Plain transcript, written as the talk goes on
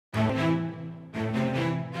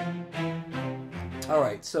All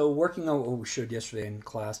right, so working on what we showed yesterday in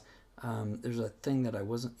class, there's a thing that I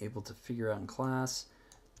wasn't able to figure out in class,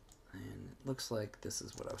 and it looks like this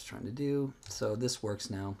is what I was trying to do. So this works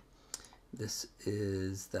now. This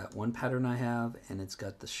is that one pattern I have, and it's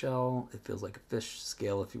got the shell. It feels like a fish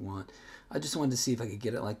scale if you want. I just wanted to see if I could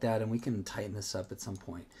get it like that, and we can tighten this up at some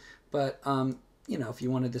point. But you know, if you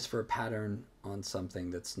wanted this for a pattern on something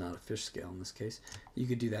that's not a fish scale in this case, you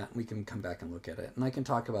could do that, and we can come back and look at it. And I can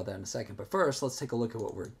talk about that in a second. But first, let's take a look at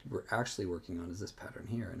what we're actually working on, is this pattern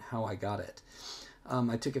here and how I got it.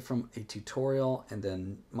 I took it from a tutorial and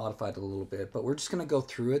then modified it a little bit, but we're just going to go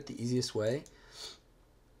through it. The easiest way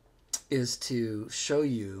is to show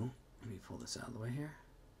you, let me pull this out of the way here,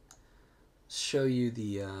 show you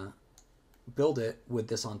the, build it with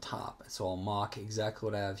this on top. So I'll mock exactly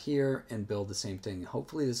what I have here and build the same thing.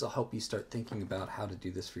 Hopefully this will help you start thinking about how to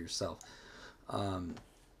do this for yourself. And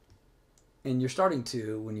you're starting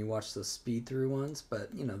to when you watch the speed through ones, but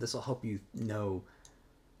you know, this will help you know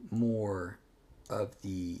more of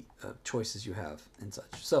the choices you have and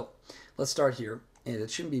such. So let's start here. And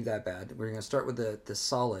it shouldn't be that bad. We're going to start with the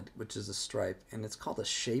solid, which is a stripe, and it's called a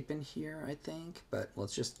shape in here, I think, but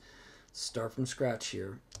let's just start from scratch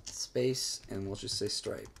here. Space, and we'll just say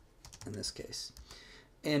stripe in this case.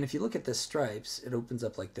 And if you look at the stripes, it opens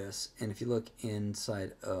up like this, and if you look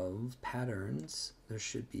inside of patterns, there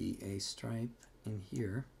should be a stripe in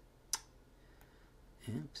here.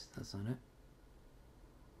 Oops, that's not it.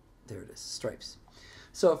 There it is, stripes.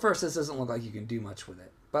 So at first, this doesn't look like you can do much with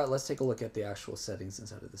it. But let's take a look at the actual settings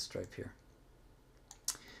inside of the stripe here.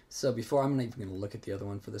 So before, I'm not even going to look at the other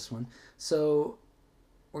one for this one. So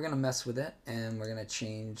we're going to mess with it, and we're going to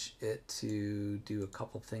change it to do a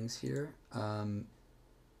couple things here. I'm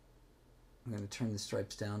going to turn the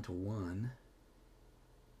stripes down to 1.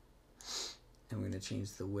 And we're going to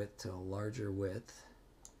change the width to a larger width.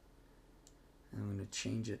 And I'm going to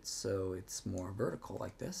change it so it's more vertical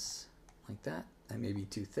like this, like that. That may be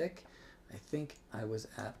too thick. I think I was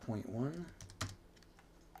at 0.1.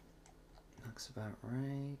 Looks about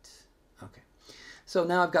right. Okay. So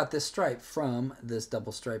now I've got this stripe from this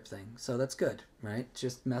double stripe thing. So that's good, right?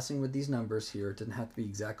 Just messing with these numbers here. It doesn't have to be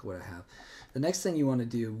exactly what I have. The next thing you want to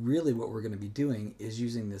do, really what we're going to be doing, is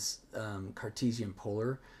using this Cartesian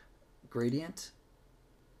polar gradient,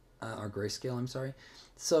 or grayscale, I'm sorry.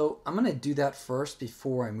 So I'm going to do that first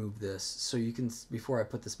before I move this, so you can, before I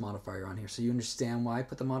put this modifier on here, so you understand why I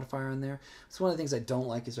put the modifier on there. So one of the things I don't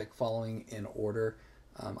like is like following in order.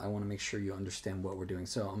 I want to make sure you understand what we're doing.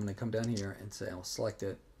 So I'm going to come down here and say, I'll select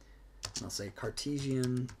it, and I'll say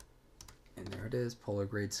Cartesian, and there it is, polar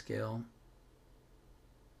grade scale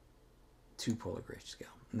to polar grade scale,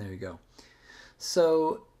 and there you go.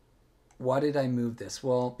 So why did I move this?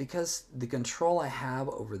 Well, because the control I have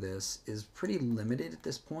over this is pretty limited at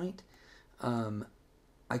this point.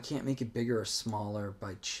 I can't make it bigger or smaller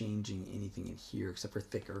by changing anything in here except for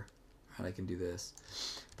thicker. Right, I can do this.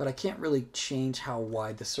 But I can't really change how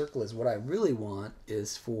wide the circle is. What I really want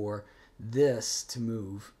is for this to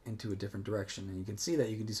move into a different direction. And you can see that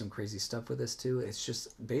you can do some crazy stuff with this too. It's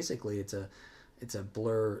just basically it's a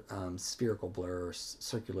blur, spherical blur or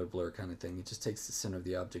circular blur kind of thing. It just takes the center of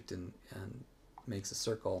the object and makes a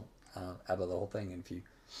circle out of the whole thing. And if you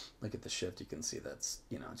look at the shift, you can see that's,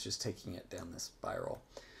 you know, it's just taking it down this spiral.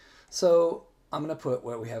 So I'm going to put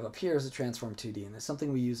what we have up here as a transform 2D, and it's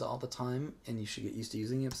something we use all the time, and you should get used to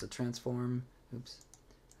using it. So transform, oops,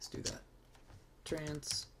 let's do that.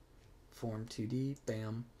 Transform 2D,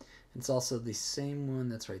 bam. It's also the same one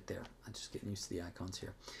that's right there. I'm just getting used to the icons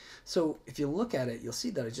here. So if you look at it, you'll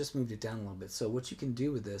see that I just moved it down a little bit. So what you can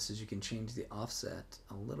do with this is you can change the offset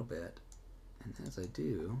a little bit. And as I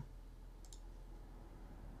do,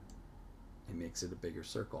 it makes it a bigger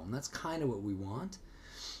circle. And that's kind of what we want.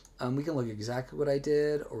 We can look at exactly what I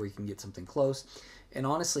did, or we can get something close. And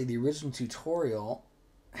honestly, the original tutorial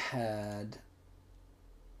had,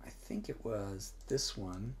 I think it was this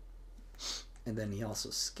one, and then he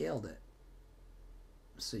also scaled it.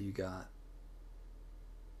 So you got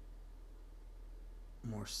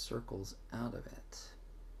more circles out of it.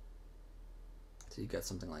 So you got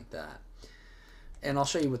something like that. And I'll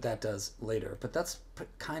show you what that does later, but that's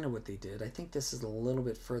kind of what they did. I think this is a little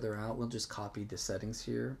bit further out. We'll just copy the settings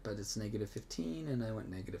here, but it's -15 and I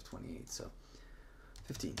went -28, so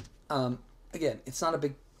 15. Again, it's not a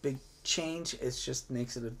big change. It just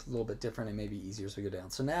makes it a little bit different and maybe easier as we go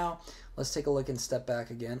down. So now let's take a look and step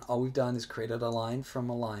back again. All we've done is created a line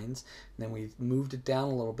from a lines, and then we've moved it down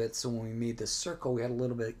a little bit, so when we made this circle, we had a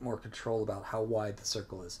little bit more control about how wide the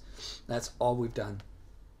circle is. That's all we've done.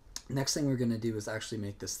 Next thing we're going to do is actually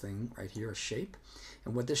make this thing right here a shape.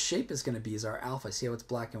 And what this shape is going to be is our alpha. See how it's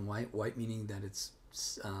black and white? White meaning that it's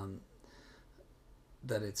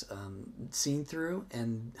that it's seen through,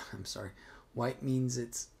 and I'm sorry, white means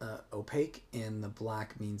it's opaque, and the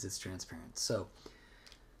black means it's transparent. So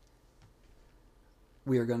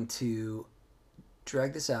we are going to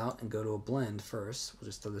drag this out and go to a blend first. We'll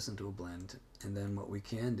just throw this into a blend, and then what we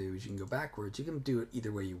can do is you can go backwards. You can do it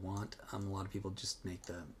either way you want. A lot of people just make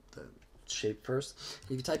the shape first.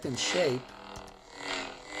 If you type in shape,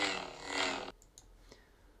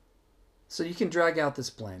 so you can drag out this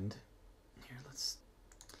blend. Here,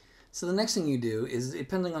 so the next thing you do is,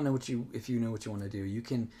 depending on if you know what you want to do, you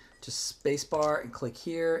can just spacebar and click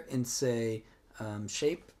here and say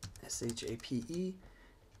shape, S-H-A-P-E,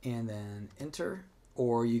 and then enter.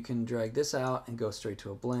 Or you can drag this out and go straight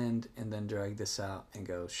to a blend, and then drag this out and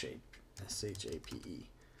go shape, S-H-A-P-E.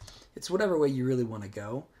 It's whatever way you really want to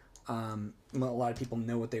go. A lot of people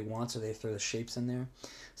know what they want, so they throw the shapes in there.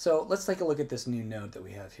 So let's take a look at this new node that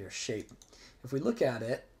we have here, shape. If we look at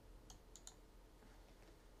it,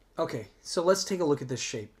 okay, so let's take a look at this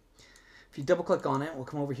shape. If you double click on it, we'll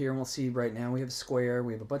come over here and we'll see right now we have a square,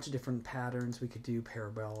 we have a bunch of different patterns we could do,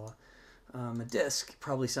 parabola. A disk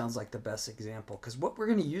probably sounds like the best example, because what we're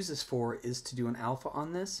going to use this for is to do an alpha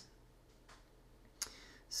on this.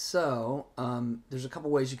 So there's a couple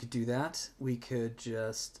ways you could do that. We could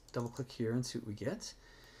just double click here and see what we get.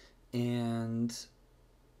 And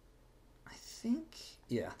I think,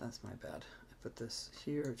 yeah, that's my bad. I put this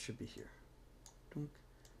here, it should be here.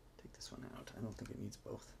 Take this one out. I don't think it needs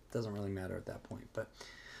both. It doesn't really matter at that point. But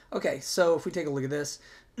okay, so if we take a look at this,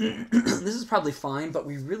 this is probably fine, but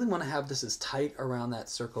we really want to have this as tight around that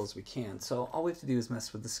circle as we can. So all we have to do is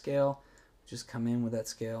mess with the scale. Just come in with that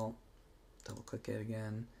scale, double click it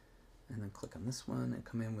again, and then click on this one and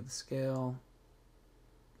come in with the scale.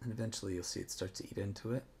 And eventually you'll see it starts to eat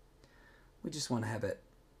into it. We just want to have it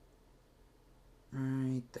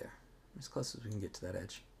right there, as close as we can get to that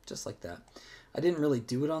edge, just like that. I didn't really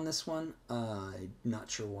do it on this one. I'm not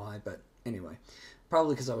sure why, but anyway,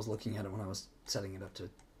 probably because I was looking at it when I was setting it up to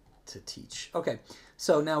teach. Okay,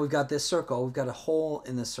 so now we've got this circle. We've got a hole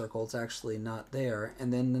in this circle. It's actually not there.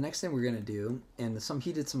 And then the next thing we're going to do, and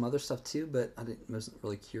he did some other stuff too, but I wasn't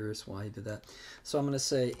really curious why he did that. So I'm going to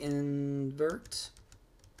say invert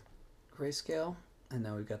grayscale, and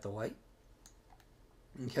now we've got the white.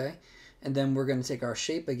 Okay, and then we're going to take our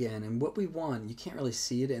shape again, and what we want, you can't really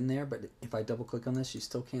see it in there, but if I double click on this, you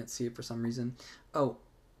still can't see it for some reason. Oh,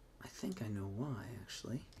 I think I know why,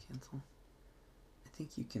 actually. Cancel. I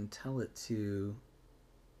think you can tell it to...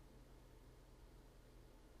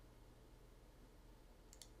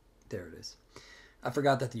 There it is. I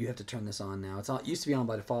forgot that you have to turn this on now. It used to be on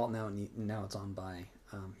by default, now it's on by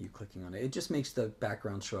you clicking on it. It just makes the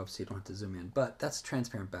background show up so you don't have to zoom in, but that's a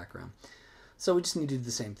transparent background. So we just need to do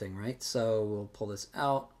the same thing, right? So we'll pull this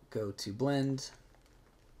out, go to blend,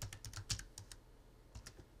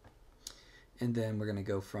 and then we're going to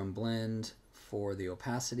go from blend for the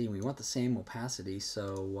opacity. We want the same opacity,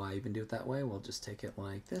 so why even do it that way? We'll just take it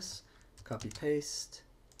like this, copy paste,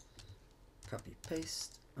 copy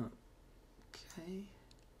paste. Okay,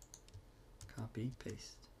 copy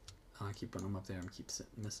paste. Oh, I keep putting them up there and keep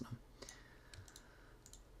missing them.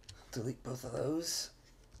 Delete both of those.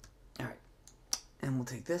 All right, and we'll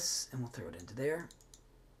take this and we'll throw it into there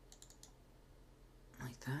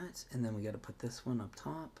like that, and then we got to put this one up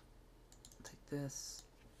top. Take this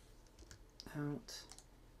out.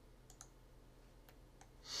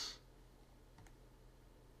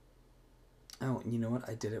 Oh, and you know what?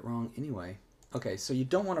 I did it wrong anyway. Okay, so you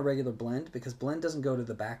don't want a regular blend because blend doesn't go to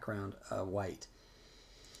the background white.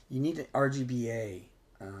 You need an RGBA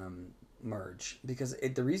merge because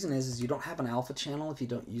the reason is you don't have an alpha channel if you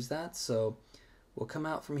don't use that. So we'll come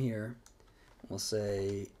out from here. We'll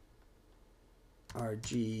say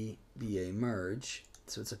RGBA merge.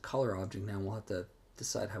 So it's a color object now. We'll have to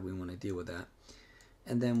decide how we want to deal with that.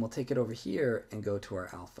 And then we'll take it over here and go to our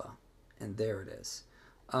alpha. And there it is.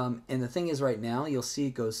 And the thing is right now, you'll see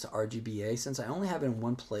it goes to RGBA. Since I only have it in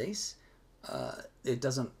one place, it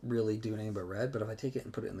doesn't really do anything but red. But if I take it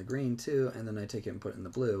and put it in the green too, and then I take it and put it in the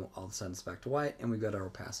blue, all of a sudden it's back to white, and we've got our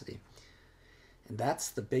opacity. And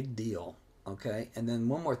that's the big deal, okay? And then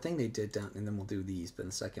one more thing they did down, and then we'll do these in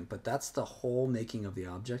a second, but that's the whole making of the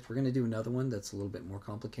object. We're going to do another one that's a little bit more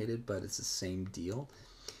complicated, but it's the same deal.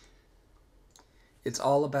 It's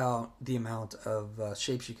all about the amount of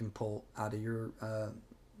shapes you can pull out of your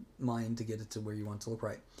mind to get it to where you want it to look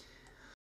right.